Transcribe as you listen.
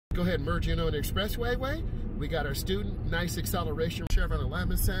go ahead and merge in on the Expressway way. We got our student, nice acceleration, Chevron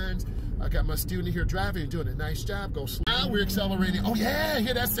alignment signs. I got my student here driving, doing a nice job. Go slow. Now we're accelerating. Oh yeah,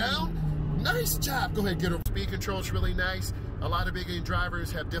 hear that sound? Nice job. Go ahead, get her. Speed control's really nice. A lot of beginning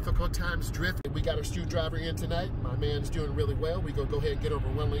drivers have difficult times drifting. We got our student driver in tonight. My man's doing really well. We gonna go ahead and get over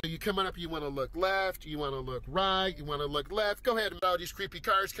one lane. So you coming up, you wanna look left, you wanna look right, you wanna look left. Go ahead and all these creepy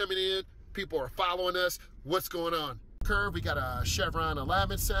cars coming in. People are following us. What's going on? Curve, we got a Chevron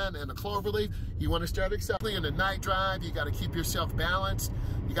alignment sign and a cloverleaf. You want to start accelerating in the night drive. You got to keep yourself balanced.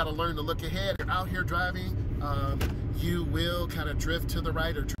 You got to learn to look ahead. You're out here driving, you will kind of drift to the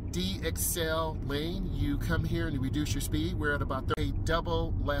right or de-excel lane. You come here and you reduce your speed. We're at about a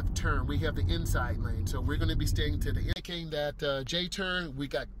double left turn. We have the inside lane, so we're going to be staying to the indicating that J turn. We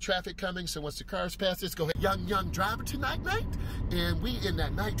got traffic coming, so once the cars pass us, go ahead. Young driver tonight, and we in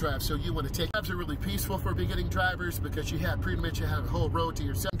that night drive. So you want to take drives are really peaceful for beginning drivers because you have pretty much you have a whole road to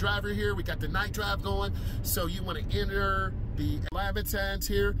yourself. Driver here, we got the night drive going, so you want to enter the alignment signs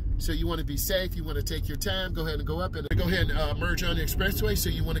here. So you want to be safe. You want to take your time. Go ahead and go up and go ahead and merge on the expressway. So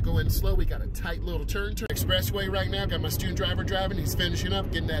you want to go in slow. We got a tight little turn. Expressway right now. Got my student driver driving. He's finishing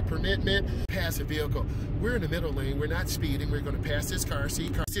up, getting that permit. Pass a vehicle. We're in the middle lane. We're not speeding. We're going to pass this car. See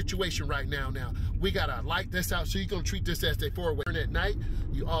car situation right now. Now we got to light this out. So you're going to treat this as a four-way. At night,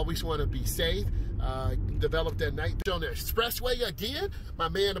 you always want to be safe. Develop that night on the expressway again. My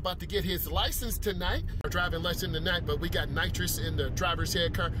man about to get his license tonight. We're driving lesson tonight, but we got nitrous in the driver's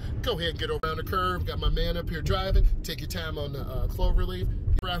head car. Go ahead and get over on the curve. Got my man up here driving. Take your time on the cloverleaf.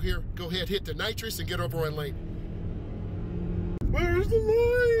 You're out here. Go ahead, hit the nitrous and get over one lane. Where's the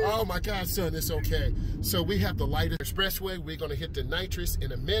light? Oh my God, son, it's okay. So we have the light expressway. We're gonna hit the nitrous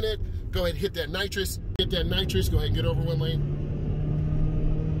in a minute. Go ahead, hit that nitrous. Hit that nitrous. Go ahead and get over one lane.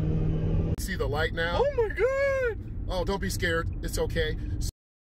 See the light now? Oh my God. Oh, don't be scared. It's okay.